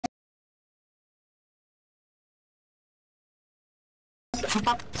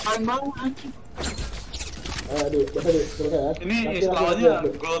Empat paling bawah anjing. Aduh, selesai ya. Ini lawannya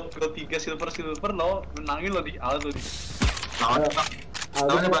gold 3 silver lo menangin lo di Aldo di.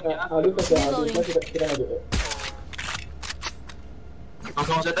 Lawannya banyak. Aldo kita ngadu.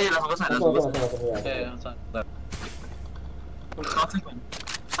 Langsung set aja, langsung set. Ya,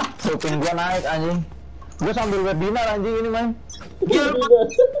 Shooting gua naik anjing. Gua sambil webinar anjing ini main. Iya.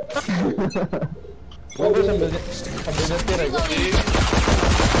 Gua sambil nyetir aja.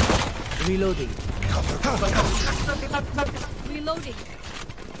 Reloading. Reloading.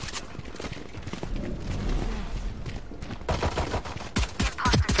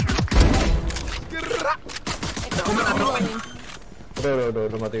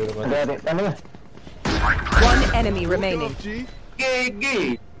 Udah mati. Tanda lah. One enemy remaining.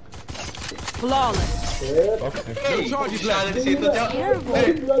 GG. Flawless. Hey, charges left. Di situ, Cok.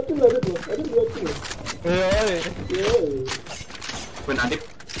 Nanti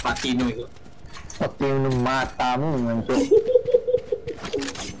Patino itu. Patino matamu muncul.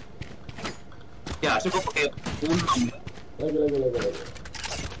 Ya, aku pakai unang ya. Lagi.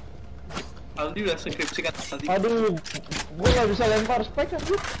 Aldi udah skripsikan tadi. Aduh, gua nggak bisa lempar spike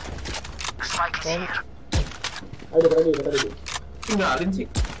anjir. Ayo tadi. Tinggalin sih.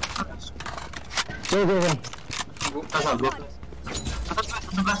 Tuh. Gua kasar bro.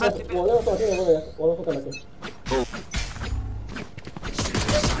 Boleh atau ya? Boleh atau kan? Oh.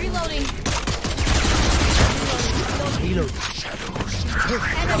 Reloading. Reload.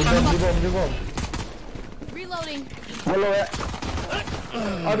 Di bom. Reloading. Halo ya.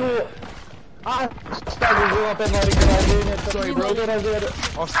 Aduh. Astaga, gua ngapain lari ke radio ini? Sorry bro.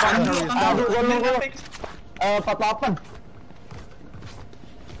 Our sponsor is down. Aduh, gua 48.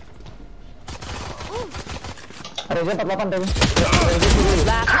 Ada 48 tadi.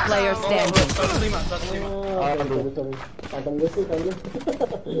 Last player standing. Aduh. Pantang gue sih, kan.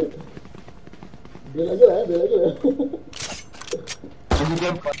 Beli lagi lah ya. Ini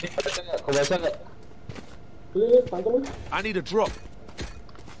game Kebiasa nggak? Beli, pantang lu. I need a drop.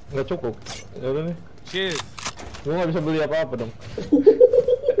 Nggak cukup. Ya udah nih. Cheers. Gua nggak bisa beli apa-apa dong.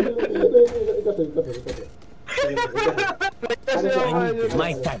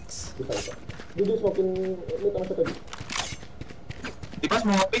 My thanks. Jadi smokin lu sama siapa tadi? Dipas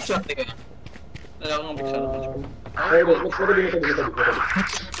mau pick shot nih kayaknya. Ya, mau pick shot. Tadi.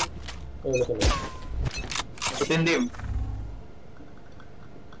 Ikutin dim.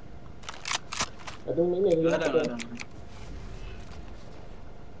 Aduh, ini Ada.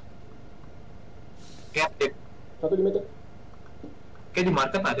 Kayak tip. Satu di meter. Kayak di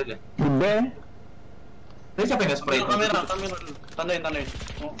market ada deh. Gede. Tapi siapa yang nggak spray itu? Kamera. Tandain.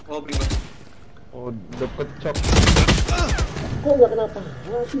 Oh, pribadi. Oh, deket cok. Kok nggak kenapa?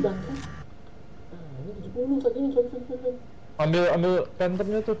 Sih bangsa. Ini 70 saja nih, sorry. Ambil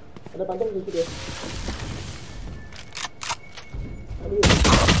phantomnya tuh. Ada pantang di situ ya. Aduh.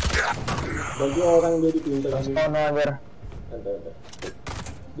 Bagi orang dia dipintar. Spawn aja. Santai.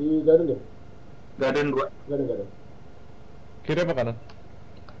 Di garden deh. Garden 2. Garden. Kiri apa kanan?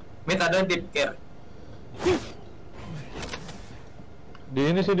 Mid ada deep care. Di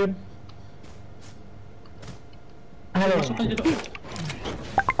ini sih Dim. Halo. Masuk aja dong.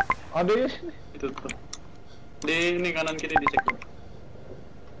 Ada ya sini. Itu tuh. Di ini kanan kiri dicek dulu.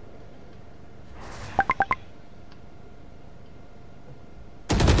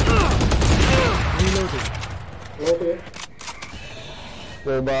 Reloading. Oke.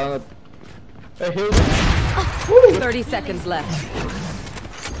 Jauh banget. Heal. 30 seconds left.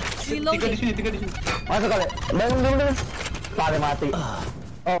 Tiga di sini. Masuk kali. Bangun. Kali mati.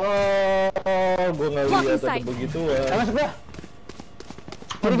 Oh, gua nggak lihat ada begitu ya. Masuk dah.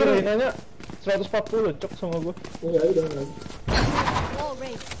 Kira-kira nanya 140 cok sama gua. Ini udah lagi. Wall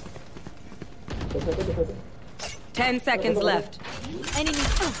raised. Satu. 10 seconds left. Enemy.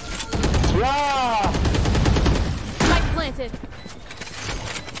 Wah. Spike planted.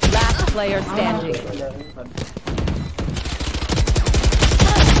 Last player standing.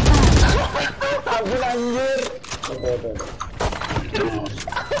 Anjir. Oke.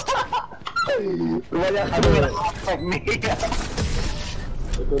 Banyak teknik.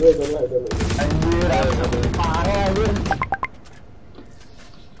 Itu deh. Anjir. Parah anjir.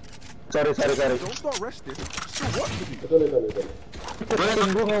 Sorry. Don't start resting. So what to do? Betul. Boleh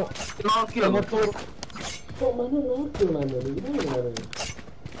Tunggu mau 0 kill. Kok mana gimana nih?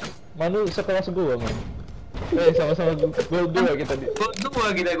 Manu sekelas gua man. Sama-sama gol 2 kita di. Gol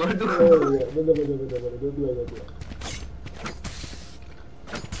 2 kita. Oh iya, bener. Dua.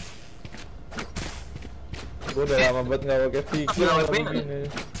 Gua udah lama banget nggak pakai fikir Gini.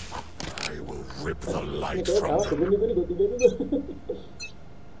 I will rip the light Ini kayak from kalah, gue nih 23 juga.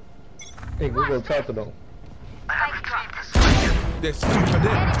 Gue gold 1 dong. There's super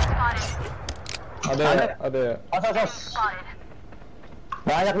there. Ada ya. Os.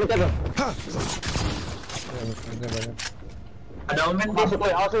 Banyak nih tuh. Banyak. Ada omen Masuk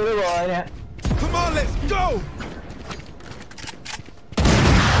gue, awas dulu bawahnya. Come on, let's go.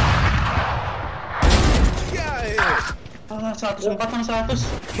 Yeah. 104 sama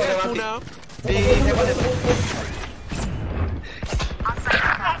 100. Careful now. Di hebat.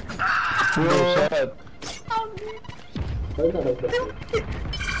 Buset.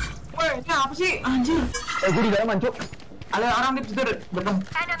 Woi, ini apa sih? Anjir. Gue di dalam mancuk. Ada orang di situ depan.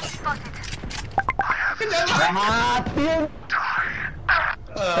 Mati.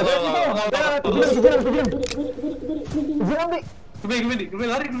 Gue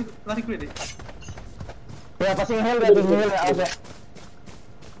lari gue deh. Ya pasti ngehel ya, awas ya.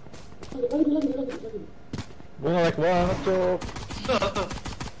 Gue nge-lag banget, Cok. Tuh.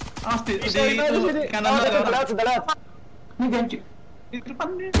 Di kanan Sudah lewat. Ini ganci. Di depan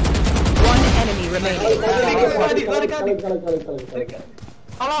dia. One enemy remaining. Lari.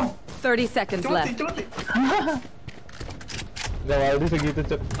 Tolong. 30 seconds left. Cepet. Gak Waldi segitu,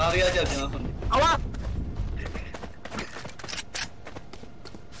 Cok. Lari aja langsung. Awas.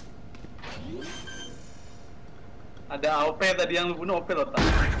 Ada AOP tadi yang lu bunuh OP loh, tak?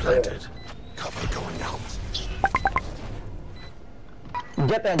 Cover going out.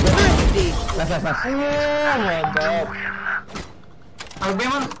 Jet. Mas. Mantap. AOP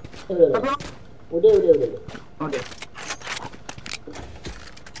man. Udah. Oke.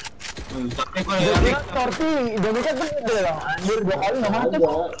 Tapi gue Dia sorti, damage-nya gede loh. Anjir 2 kali enggak mati.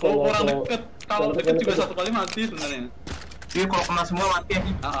 kurang deket. Kalau deket juga 1 kali mati sebenarnya. Iya, kalau kena semua mati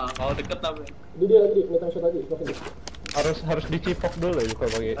aja. Kalau deket tapi. Dia lagi, metal shot lagi. Harus dicipok dulu ya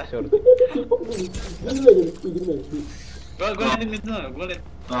kalau pakai short. Gue liatin itu, gue liat.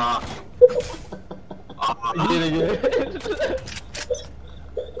 Gini.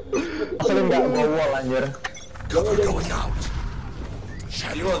 Asal enggak wall anjir. Going out.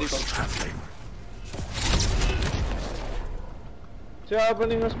 Di wall. Siapa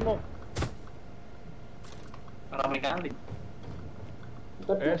nih nge-smoke? Ramai kali.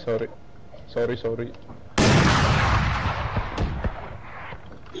 Sorry.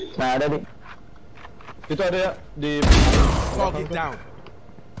 Nah, ada nih. Itu ada ya di Target down.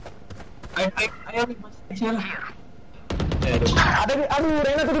 Ayo nih mas, kecil. Ada nih, aduh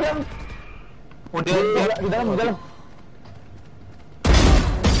Rena tuh di dalam. Di dalam.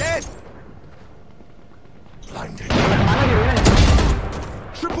 Dead. Blinding. Mana di Rena?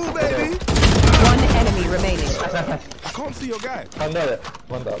 Triple baby. One enemy remaining. I can't see your guy. sandal ya?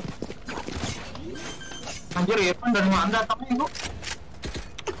 Mantap. Anjir ya, pun dari mana tapi itu?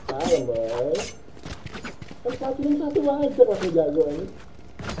 Sayang, Bang. Kan satu aja pas jago ini.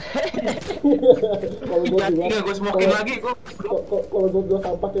 Kalau gua Iya, gue smokin lagi, kalau gua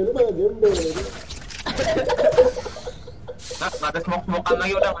sampah kayak lu malah gembel gitu. Nah, nggak ada smoke-smokean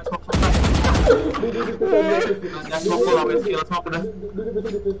lagi, udah nggak smoke-smokean. Jangan smoke lah, skill smoke udah.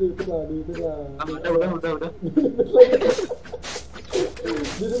 Udah.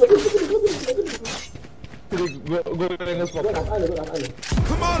 Gue pengen nge-smoke.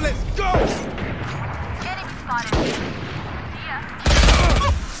 Come on, let's go.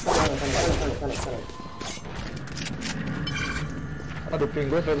 Aduh, ping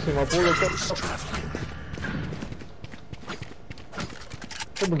gue 150 kok.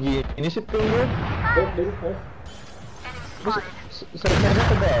 Kok begini sih ping gue? Servernya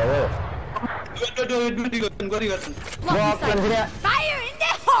ke bawah. Gue digatan. Fire in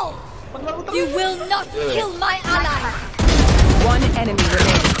the hole! You will not kill my ally! One enemy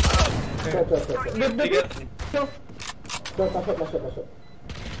remaining. Masuk.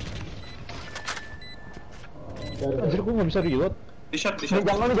 Anjir, gue gak bisa reload. Di shot.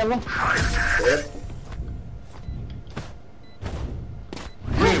 Jangan.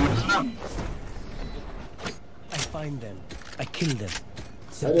 I find them. I kill them.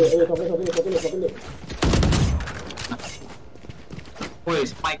 Ayo, sampai. Woi,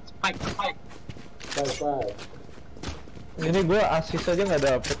 spike. Bye. Ini gue asis aja gak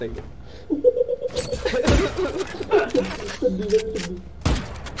dapet ya. Sedih.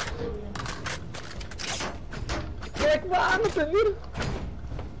 Jelek banget anjir.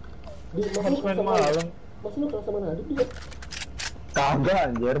 Harus main malam. Mas lu kelas sama Nadib dia? Kagak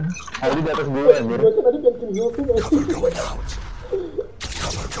anjir. Ada di atas gue anjir. Dia kan Nadib yang kini tuh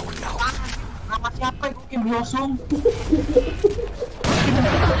Cover going out. Nama siapa itu Kim Hyosung?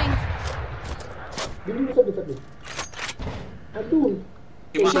 Reloading. Jadi bisa nih. Aduh.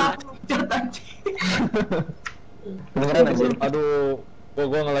 Gimana? Jat anjing. Beneran anjir. Aduh,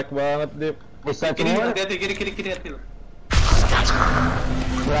 Gua nge-lag banget, Dip. Bisa Kiri, semua. hati-hati, kiri, hati lo.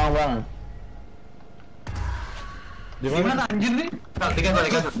 Bang. Di mana? Anjir nih? Tiga. Get out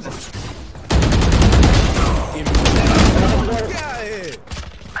of here.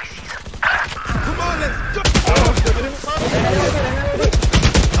 Come on, let's go.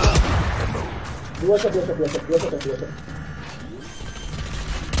 Dua shot.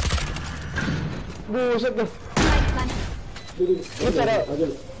 Buset dah. Lu cara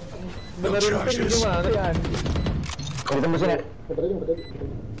benerin pin gimana ya? Kalau kita mesin ya.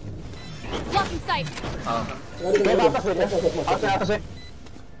 Blocking sight. Ke atas ya. Atas ya.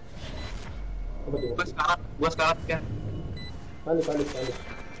 Gua sekarang ya. Panik.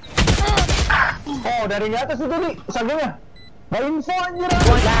 Oh, dari atas itu nih, sampingnya. Bawa info anjir.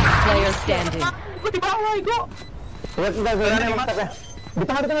 Last player standing. Gua di bawah itu. Lihat kita yang mantapnya. Di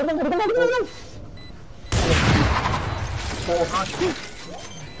tengah. Panik.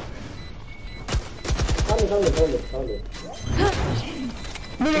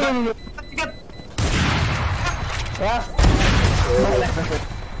 Nih. Ya.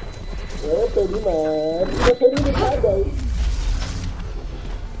 Tadi man. Kita ini ada.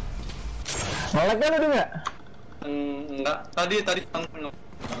 Malak kan udah enggak? Enggak. Tadi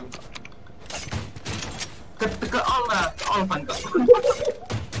ke all lah, ke all fan kok.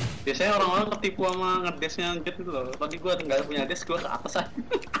 Biasanya orang-orang ketipu sama ngedesnya jet itu loh. Tadi gua nggak punya des, gua ke atas aja.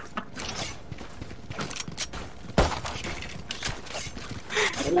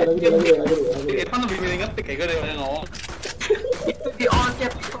 Irfan lebih milih ngetik kayak gue daripada ngomong. Itu di all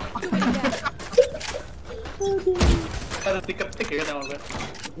chat. Ada diketik ya sama gue.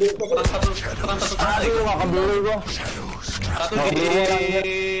 Perang satu kali. Aduh, makan dulu gua. Satu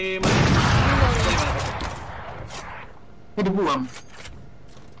di ini dibuang.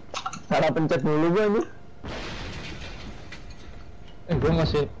 Salah pencet dulu gua ini. Gua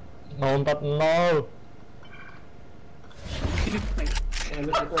masih 0-4-0.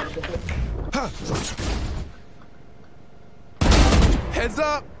 Heads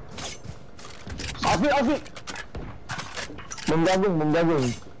up. Afi. Menggabung.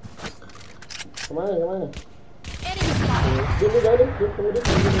 Kemana? Enemy spotted. Dia.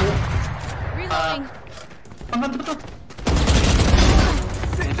 Reloading. Betul.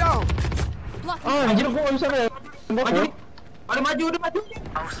 Sit down. Blocking Oh, anjir gua enggak bisa kayak. Maju. Udah maju.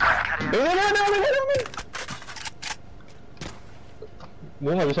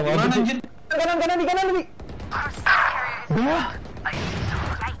 Gua enggak bisa maju. Gimana sih. anjir? Kanan nih.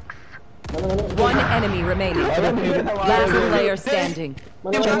 One enemy remaining. Last player standing.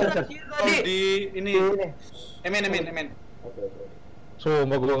 Di ini. Emen.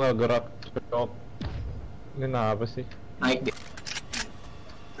 Sumpah gua enggak gerak. Cocok. Ini apa sih? Naik deh.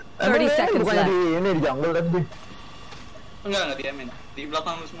 30 seconds Bukannya left. di jungle tadi. Enggak di emen. Di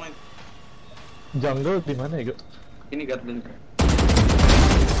belakang lu semua. Jungle di mana ya, Go? Ini garden.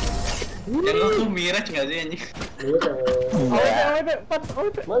 Yang lu tuh mirage nggak sih anjing?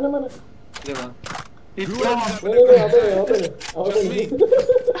 Mana? Dia bang. Itu Ini apa nih? Just me.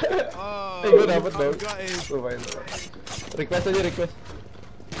 Gua dapet dong. got it. Lumayan. Request aja. Dia.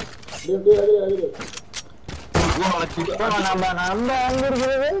 gua malah juga. Gua nggak nambah anjir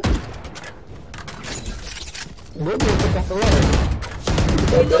gue kan. Gue belum pecah telur.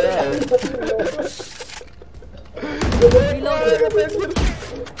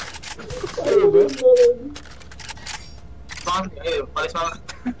 Paling semangat.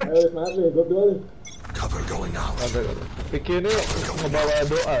 Ayo semangat nih, gue dua nih. Cover going out. Pikir ini ngebawa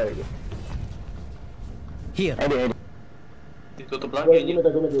doa ya. Here. Edi. Ditutup Gue lagi aja. mati.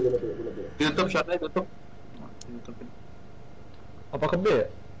 Ditutup shotnya tutup. Apa ke B ya?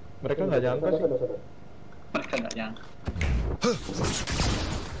 Mereka nggak nyangka sih. Mereka nggak nyangka.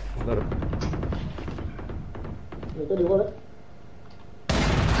 Bentar. Itu di mana?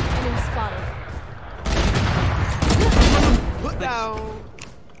 Enemy spotted. Put down.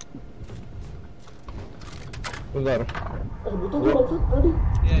 Bentar. Butuh gue maksud tadi.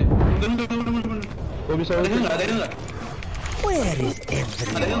 Iya. Tunggu. Gua bisa Ada nggak? Ada nggak? Where is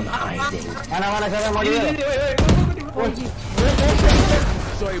everyone hiding? Mana siapa yang mau dia?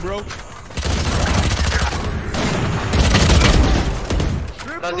 Sorry, bro.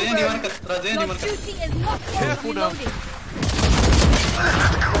 Razenya di market. Your duty is not Careful now. reloading.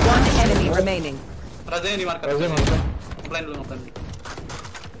 One enemy remaining. Razenya di market. Razenya mana? Ngeplan dulu.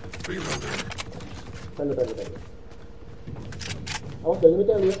 Tanda. Awas dari ini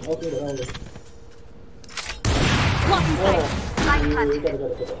lihat. Awas dari awal. Blocking sight.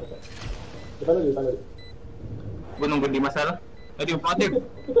 Depan lagi. Gua nunggu di masalah. Tadi Fatim.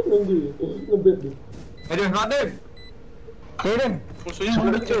 Ngebet nih. Tadi Fatim. Kirim. Musuhnya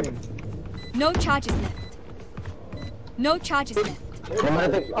mana Cim? No charges left. No charges left.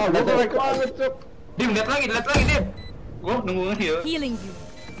 Oh, gue baik banget, Cuk. Dim, lihat lagi, Dim. Gua nunggu nge-heal. Healing you.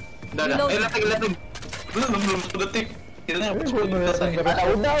 Udah. Lihat lagi. Belum 1 detik. Kira-kira Ini putus gue selesai.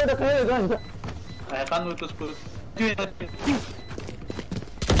 udah kayaknya kan. Kayak kan putus.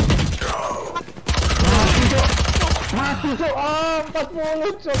 Mati, Cuk.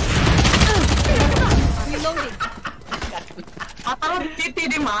 40, Cuk. Reloading. Mata lo di titik,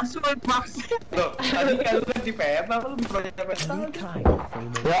 dia masuk. Loh, tadi kan lu di PM apa lu proyek pesta?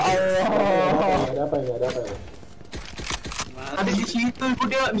 Ya Allah. Ada apa ya? Ada Di situ,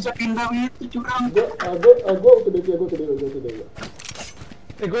 dia bisa pindah itu curang.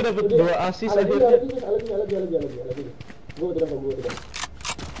 Gue dapet 2 assist akhirnya. Lagi. Gue tidak.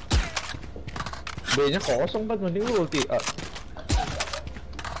 B-nya kosong kan, mending lu ulti.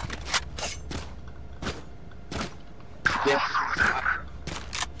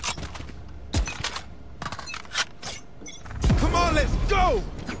 Come on, let's go!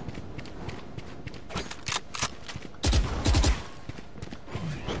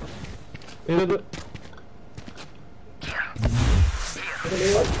 Itu tuh.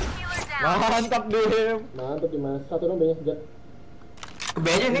 Mantap, Dim. Mantap Dimas. Satu dong B-nya, Jet.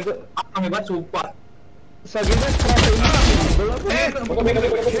 Kebenya nih, apa hebat sumpah. Saginya strategi.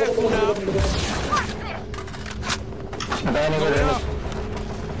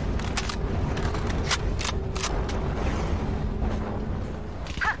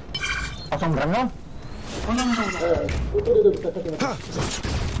 Kosong berang. Itu bisa kasih.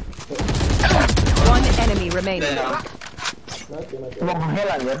 One enemy remaining. Mati. Mau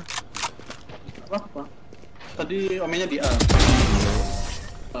ngehelan ya? Apa? Tadi omenya di A.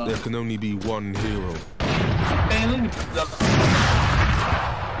 There can only be one hero. Kayaknya lu di belakang.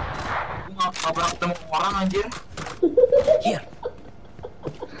 Nggak pernah ketemu orang anjir. Here.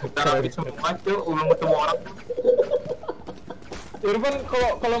 Cara semua cuy, belum ketemu orang. Irfan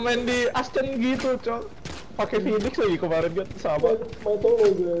kalau main di Aston gitu, Cok. Pakai Phoenix lagi kemarin kan sama. Main solo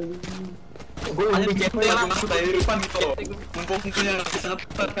gue. Gue lagi CT lagi masuk dari depan gitu loh. Mumpung punya sangat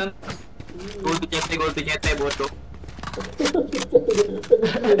besar kan. Gol di CT bodoh.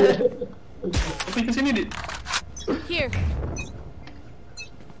 Tapi kesini di. Here.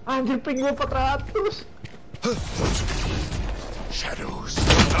 Anjir, ping gue 400. Shadows.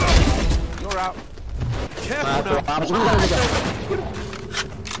 You're out. Careful now.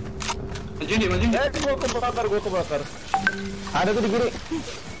 Maju nih. Gue kebakar. Ada tuh di kiri.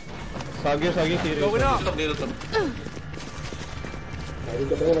 Sagi kiri. Going up. Tutup. Ayo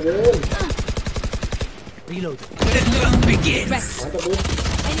kita lagi. Reload. Rest. Mantap deh.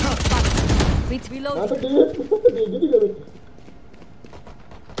 Enemy spotted. Reload. Mantap deh. Gini kali.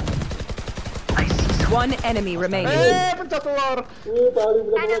 One enemy remaining. Pencet telur. Paling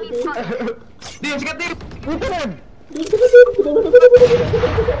benar lagi. Dim, sikat dim. Bukan.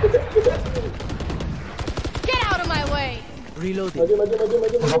 Get out of my way. Reloading. Maju.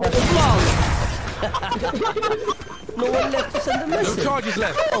 No one left to send a No message. charges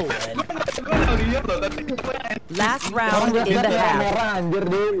left. Oh, Last round in the half. Merah anjir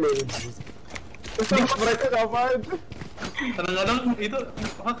dulu. Terus mereka ngapain tuh? Kadang-kadang itu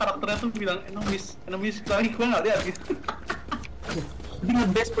karakternya tuh bilang enemies lagi gue nggak lihat gitu. Dia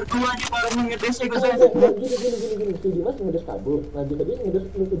ngedes berdua aja bareng ngedes ya guys. Gini. Si Dimas ngedes kabur. Nanti tadi ngedes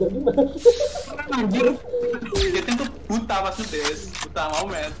Dimas. Anjir. Dia tuh buta pas ngedes, buta mau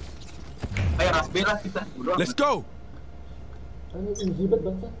men. Ayo rasbe lah kita. Let's go. Aneh easy banget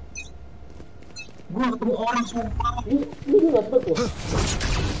bangsa. Gua ketemu orang sumpah. Ini dia nggak sebut tuh.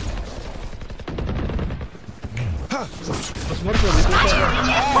 Smurf lebih susah.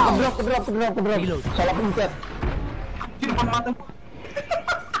 Kedrap. Reload. Salah pencet. Di depan mata.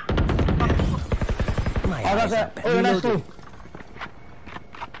 My Ada eyes saya. are Oh, nice tuh.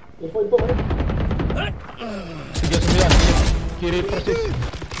 Info mana? 39.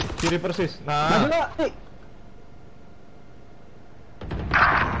 Kiri persis. Nah.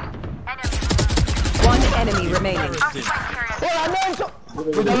 One enemy remaining. Oh, ada Cok.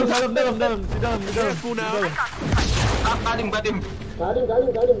 Di dalam. Careful now. Kadim.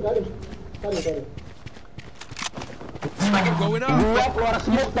 Going up. Gua keluar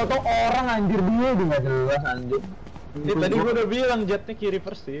smoke tau orang anjir dia enggak jelas anjir. Tadi gua udah bilang jetnya kiri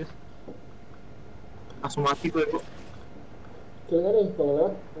persis. Langsung mati gue kok. Kill nih, kalau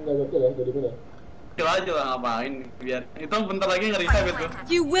lewat enggak gokil ya, jadi mana? Kill aja lah ngapain biar itu bentar lagi nge-revive itu.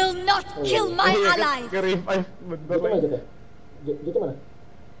 You will not kill my allies. Nge-revive bentar Gitu mana lagi. jetnya? Gitu mana?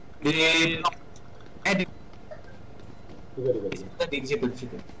 Di Di situ.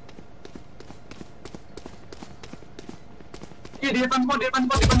 Di depan semua.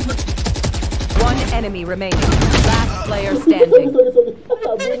 One enemy remaining. Last player standing. Sorry.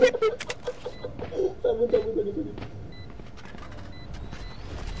 Sabun.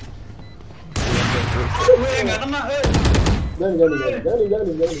 Nggak kena. Jangan.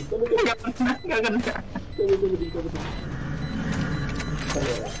 Nggak kena.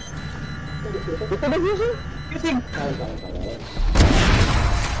 Kissing. Salah.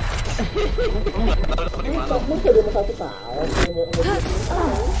 Gimana? Masa dia mau satu tahun?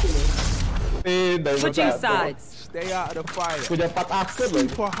 Dari Switching sides. Stay out of the fire. punya 4 akun loh.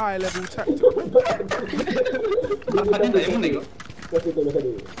 Super high level tactical. Tadi diamond nih kok. Biasa dulu.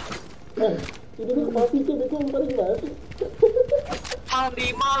 Ini tuh kepala pintu, bego ntar gimana sih? Kepala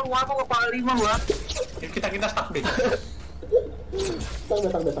 5, lu apa kepala 5 gua? Kita stuck deh. Tang.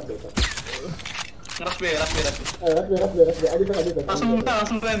 Ngeras B. Beres. Aduh.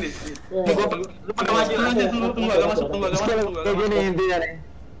 Langsung ready. Lu pakai maju aja, tunggu agak masuk. Kayak gini intinya nih.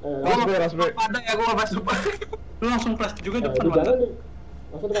 Ras B. Ada ya gua ngebahas lupa. Lu langsung flash juga depan Jangan mana? nih.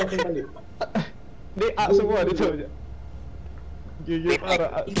 Langsung tadi. Di A semua di coba. Gigi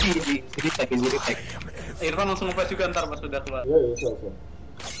parah. Jadi tag. Irfan langsung flash juga ntar pas sudah keluar. Iya, siap.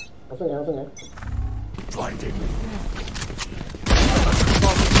 Langsung ya.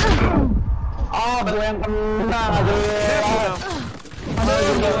 Gue yang kena aduh.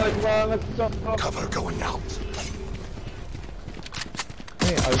 Aduh, banget. Cover going out.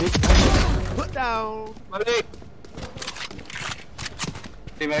 Nih, Aldi. Put down. Balik.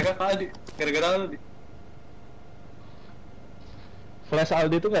 Di mereka kali gara-gara lu di. Flash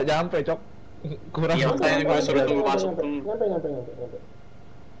Aldi tuh nggak nyampe, Cok. Kurang. Iya, makanya gua suruh tunggu masuk. Nyampe.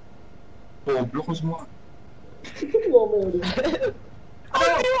 Goblok lu semua. Ngomel dia.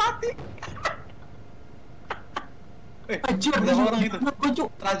 Mati. Anjir, ada orang itu.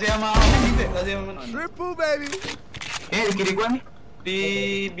 Raja sama orang gitu, Raja sama mana? Triple baby. Di kiri gua nih. Di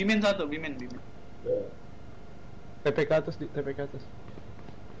Bimin satu, Bimin. TP ke atas.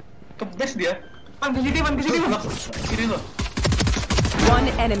 Ke base dia. Pan ke sini. Kiri lo. One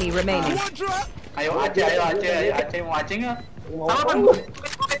enemy remaining. One drop. Ayo Aceh, mau Aceh nggak? Sama Pan, gue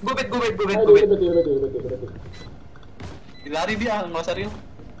bet. Betul. Dilari dia, nggak usah real.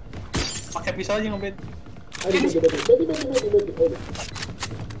 Pakai pisau aja ngebet. Betul.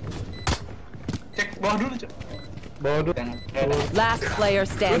 Cek bawah dulu, Cek. Jangan. Last player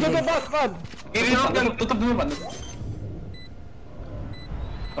standing. Kiri lo, tutup dulu, Pan.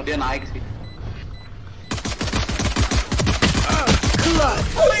 Oh, dia naik sih.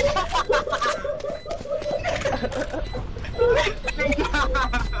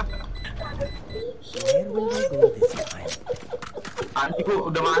 Where will I go this time? Anjing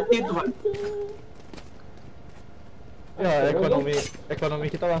gua udah mati tuh, Pak. Ya, ekonomi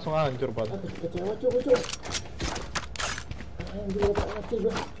kita langsung hancur, Pak. Kecewa, cuy. Anjir, otak mati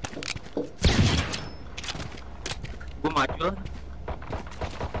gua. Gua maju lah.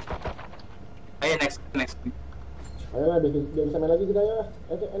 Ayo next. Ayolah, biar bisa main lagi kita ya.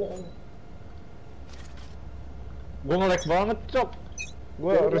 Ayo. Gue nge-lag banget, Cok.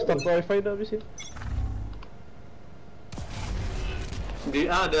 Gue restart wifi udah habis ini. Di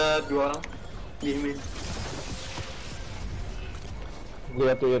A ada 2 orang di mid.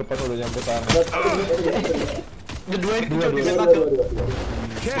 Gue liat tuh Irfan udah nyampe tanah. Ada 2 itu di mid Dua. satu.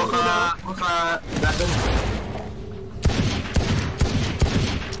 Gua ke Gadon.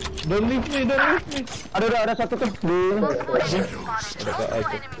 Don't leave me. Ada satu tuh. Udah ke aja.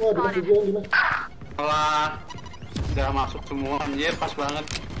 Wah, dikasih dia yang 5. Malah udah masuk semua, anjir pas banget.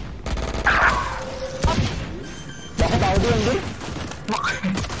 Aku tahu dia anjir.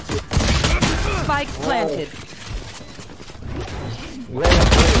 Spike planted. Gue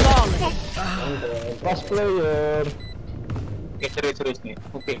pas player. Oke, serius nih.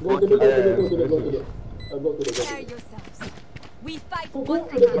 Oke, Go. Prepare yourselves. We fight Kok once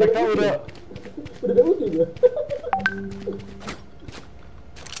udah again. Mereka udah ada ulti dia.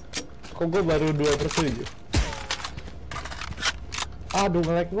 kok gue baru 2%. Aduh,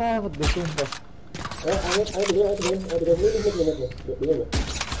 nge-lag banget deh, sumpah. Ayo, minit. Dia.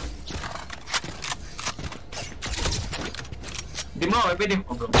 Di mau WP deh.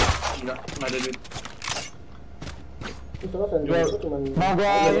 Enggak ada duit. Itu salah kan. Jual. Mau gue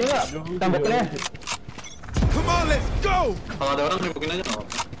ini nggak? Tambahnya. Come on, let's go. Kalau ada orang dibukin aja nggak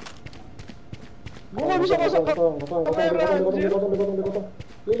apa-apa. Gue nggak bisa masuk ke Kosong.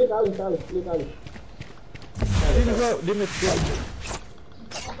 Pilih kali. ini. Gue di mid.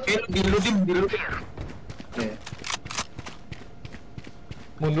 Di lu. Oke.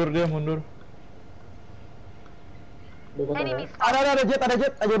 Mundur. Dia kosong ya. Ada jet. Ada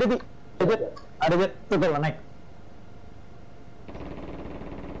jet. Tuh naik.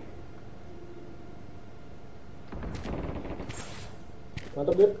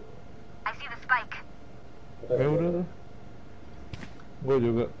 Mantap, Dit. Ya udah tuh. Gue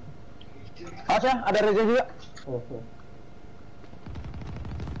juga. Awas ya, ada Reza juga.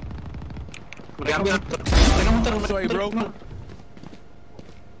 Udah ambil. Mereka muter. Sorry, bro.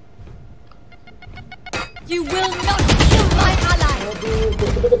 You will not kill my ally.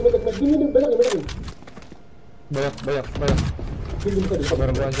 Gini, banyak. Banyak. Gini bisa di.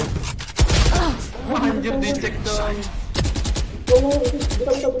 Sabar gua aja. Wah, anjir dicek dong. Oh,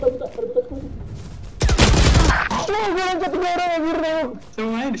 buta. Oh, gue loncat ke orang anjir nih.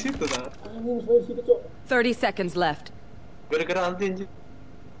 Semuanya di situ tak. Anjing, saya di situ, Cok. 30 seconds left. Gara-gara anti anjir.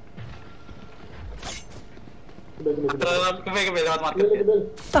 Udah. Kebe lewat market.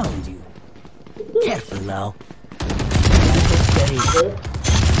 Kebel. Found you. Careful now.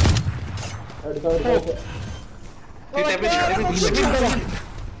 Ayo, di sana. Di TP.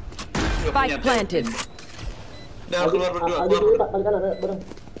 Spike planted. Udah keluar berdua. Ayo, balik kanan, ayo, bareng.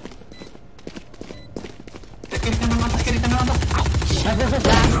 Kiri kanan atas.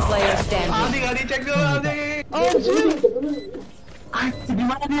 Last player standing. Adi nggak dicek dulu Adi. Di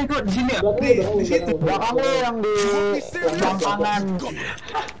mana dia kok? Di sini ya? Di situ. Belakang lu yang di kanan.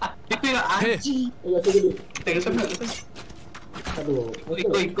 Itu ya Aji. Iya, sini. Tegas sana. Aduh.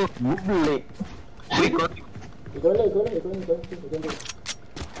 Ikut. Beli. Ikut. Ikon.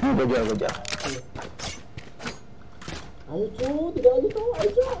 Gajah. Ayo, Cok, tidak lagi, Cok. Ayo,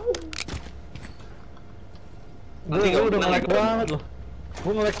 Cok. Gue udah nge-lag banget loh.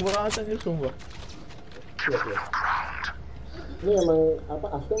 Gue nge-lag banget aja sumpah. Iya. Ini emang apa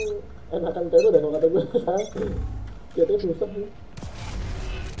Aston enakan tero dah kalau kata gue sekarang. Kita susah nih.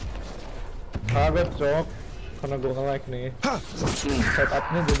 Kaget cok, karena gue nge-lag nih.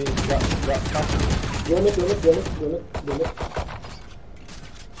 Setupnya jadi gak pas. 2 menit.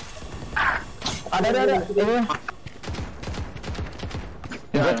 Ada. Ini.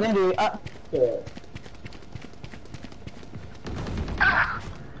 Jetnya di A. Oke.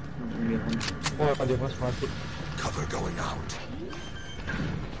 Wah, tadi mas mati. Cover going out.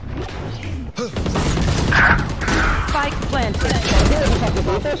 Spike planted.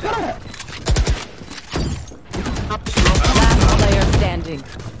 Last player standing.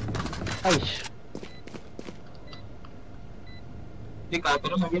 Aish. Di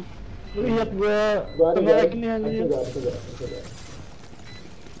kantor lagi. Lihat gue Gua ada nge-lag nih anjir. Bisa.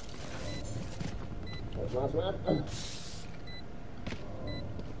 Semangat.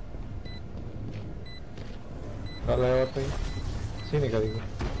 Gak lewat nih. Sini kali gue.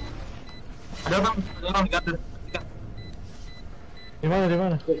 Ada orang di kantor. Di mana?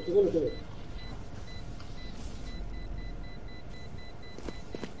 Sini.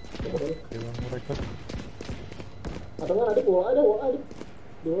 Di mana mereka? Atau enggak ada wall ada.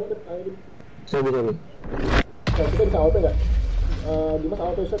 Dua ada. Saya bisa. Nah, kita bisa AWP enggak? Dimas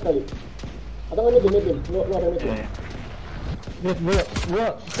AWP shot kali. Atau enggak nih game. Lu ada match. Iya. Lihat gue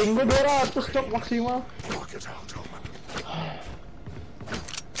ping gue 200 cok maksimal.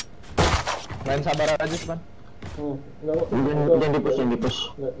 Main sabar aja Span. Jangan di-push.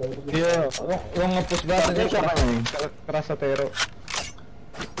 Iya, lo nge-push banget aja siapa nih? Kerasa tero.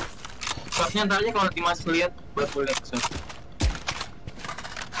 Shotnya ntar aja kalau Dimas lihat buat full action.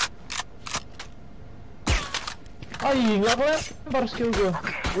 Nggak kelempar skill gue.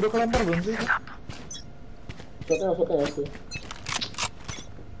 Udah kelempar belum sih? Shotnya ya sih.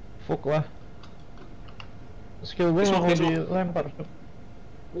 Fuck lah. Skill gue nggak mau dilempar.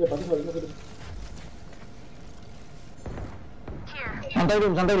 Iya pasti harusnya. Santai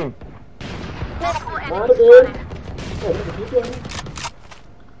dim. Mana Dim? Ini begitu ya.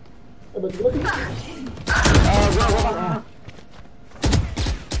 Bagi gua sih.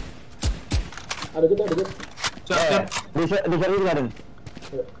 Ada kita. Shot. Di share juga ada.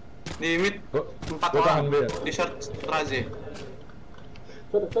 Di mid 4 orang. Di short Raze.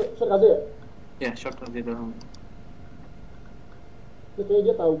 Shot aja ya? Ya, short Raze doang. Ini kayaknya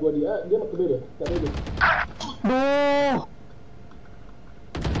dia tahu gua dia mau ke B deh. Cari aja. Duh.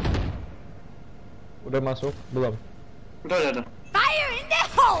 Udah masuk? Belum? Udah. Fire in the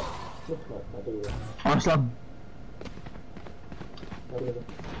hole! Mati gua. Aslam. Mari.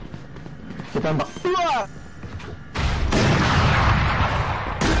 Kita tembak.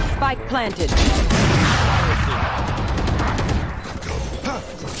 Spike planted.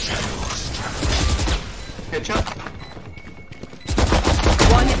 Headshot.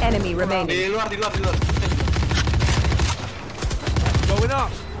 One enemy remaining. Di luar. Going up.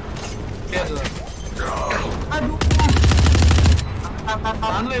 Lihat tuh. Aduh.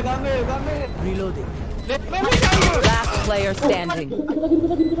 Tahan le. Reloading. Last player standing.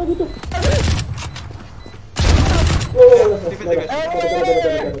 Kita gitu. Dapat.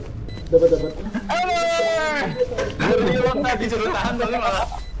 Reload tadi suruh tahan tapi malah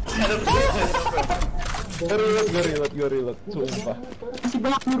Gue reload, sumpah. Masih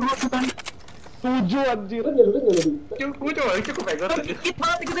banyak muruh tuh tadi. 7 anjir. Kan nggak lebih. cukup pegang aja. Dikit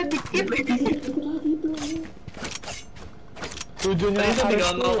banget, dikit lagi. Dikit lagi itu. 7-nya Tadi harus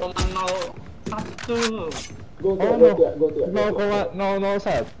tinggal tuh 0,01. Gol ya.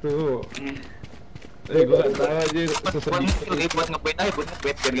 0,001. Gue gak tau aja Buat ngebet aja,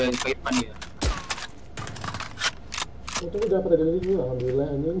 biar gak kaitan ya. Itu udah pada dari gue, alhamdulillah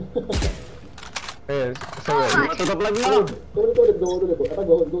anjing. tutup lagi lah. Gol. Apa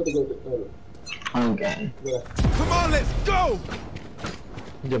gol? Oke. Come on, let's go!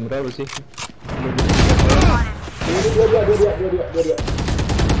 Jam berapa sih? Dia.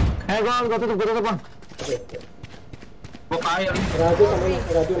 Gue tutup bang. Oke. Gua kaya. Radio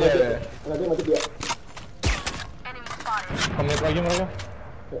mati dia. Komit lagi mereka.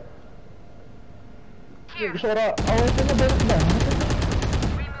 Suara awalnya banyak banget.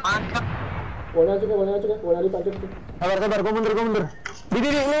 Mantap. Boleh aja, boleh dipancing. Sabar, gue mundur. Di,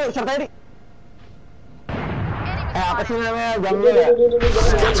 lu short aja di. Apa sih namanya? Jamnya ya?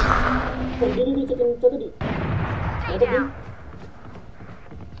 Berdiri di cekin tadi. Mantap dia.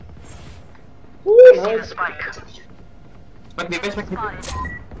 Nice. Back di base. Oke,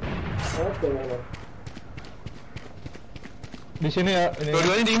 nah. Di sini ya, ini.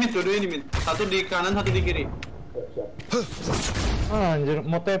 Dua-duanya di mid. Satu di kanan, satu di kiri. Siap. Anjir,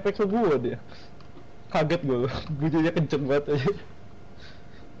 mau TP ke gua dia. Kaget gua. Bunyinya kenceng banget aja.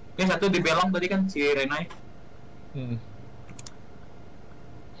 Ini satu di B0lang tadi kan si Renai.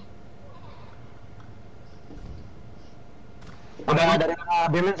 Udah dari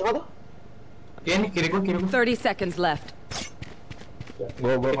B0lang semua tuh? Iya nih kiri gua. 30 seconds left.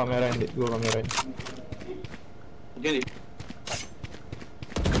 Gua kamerain. Jadi.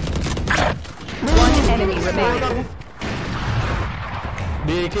 One enemy remaining.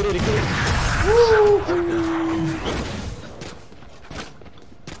 Di kiri.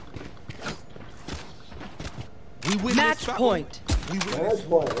 We win Match this battle. point. We win Nice this.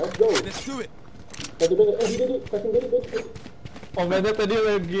 boy, let's go. Let's do it. Tadi passing diri. Omennya tadi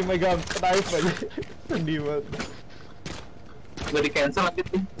lagi megang knife aja. Sedih banget. Udah di cancel nanti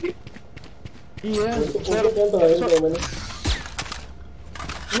tuh. Iya. Untuk cancel ya momennya.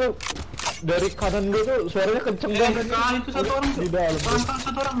 Lu dari kanan gue tuh suaranya kenceng banget. Itu satu orang tuh. Di dalam.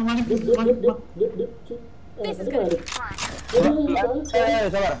 Satu orang maju. Dip. Tadi mana?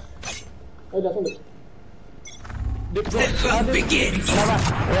 Sabar. Ayo langsung deh. Dip.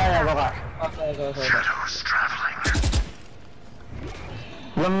 Ya, Bapak.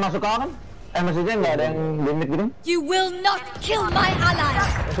 Belum masuk kawan? Maksudnya nggak ada yang limit gitu? You will not kill my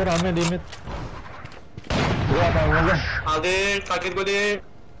allies. Itu rame di mid. Gua apa yang aja? Alde, kaget gue deh.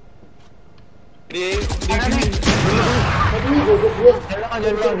 Di sini. Jangan.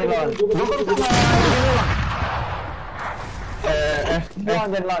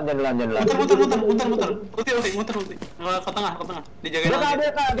 Muter. Ulti. Ke tengah. Dijagain Alde.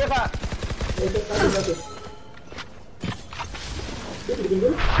 Dia kak.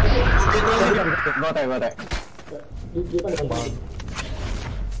 Gotek.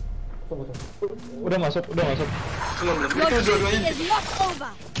 Udah masuk. Belum. Your Itu dua-duanya. duty is not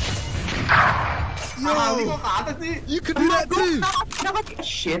over. Ini kok ke atas sih? You can do that too.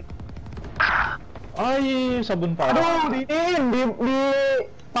 Shit. Ay, sabun parah. Aduh, di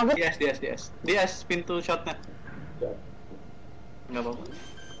pagar. Di pintu shotnya. Enggak apa-apa.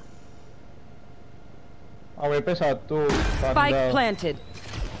 AWP 1. Spike planted.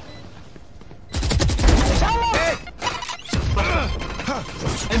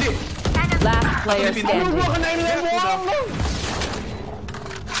 Jadi, Last player Aduh, standing. Gua kena ini bolong.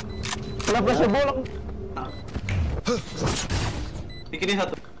 Kenapa saya bolong? di kiri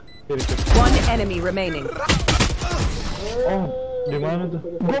satu. One enemy remaining. Oh, di mana tuh?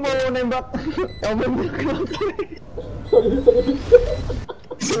 Gua mau nembak. Omen.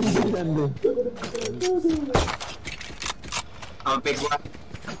 Sampai gua.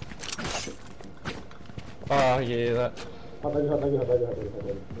 Ah, gila. Hot lagi.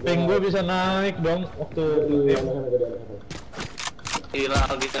 Ping gue bisa naik dong waktu tim. Gila,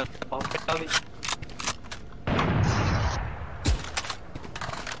 bisa perfect kali.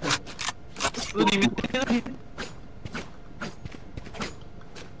 Lu di mid.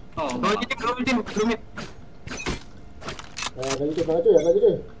 Oh, belum mid. Nah, lagi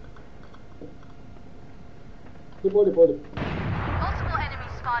cuy. Di poli. Multiple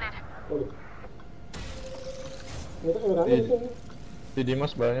enemies spotted. Poli. Ini kan rame itu. Di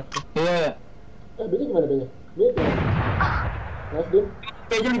Dimas banyak tuh. Iya. B-nya gimana B-nya? Mid ya. Nice Dim.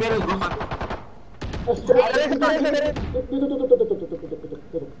 Kayaknya di barrel bro. Tutup.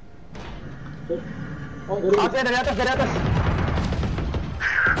 Oh, Dari atas.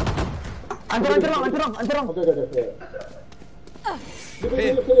 Ancur. Oke.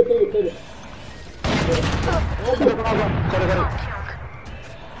 Pilih. Sorry.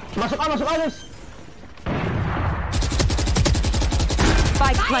 Masuk Alis.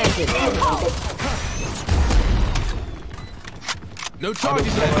 Spike planted. No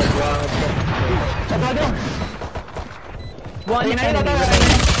charges left. Satu lagi. One enemy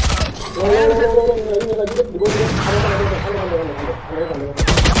remaining. Ini lagi di bawah.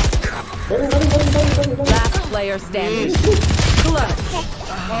 Last player standing. Clutch.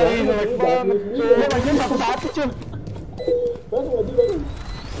 Bagian satu cuy. Baru.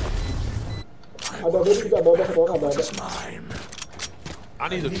 Ada juga, ada satu orang, ada. I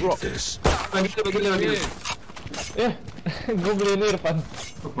need to drop this. Lagi. Gue beli ini Irfan.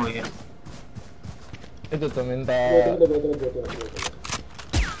 Oh iya. Itu tuh minta.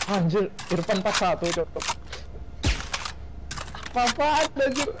 Anjir, Irfan 41 cocok. Apa-apaan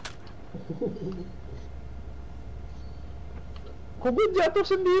anjir. Kok gue jatuh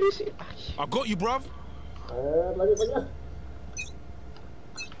sendiri sih? I got you, bruv. Lagi.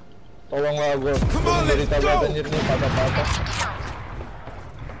 Tolonglah gue. Come on, let's Cerita go. banget anjir nih patah-patah.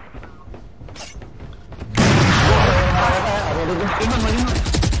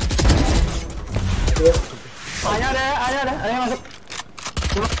 Ada yang masuk.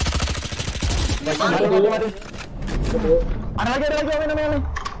 Mati. Ada lagi, main.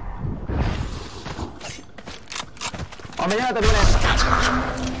 Omenya atau gimana?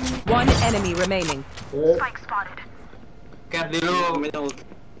 One enemy remaining. Care dulu, minta ulti.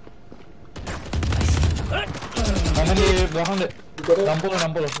 Kanan di belakang deh.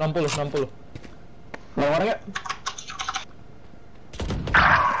 60. Lawan orang ya?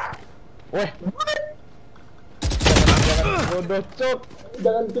 Weh. Jangan bodoh cok.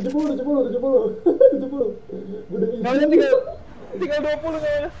 Jangan 70. 70. Kalian tinggal 20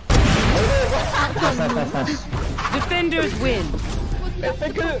 kayaknya. Defenders win.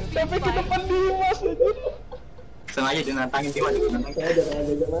 Sampai ke depan Dimas aja. Sengaja dinantangin Dimas. Jangan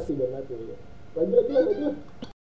mati. Lagi.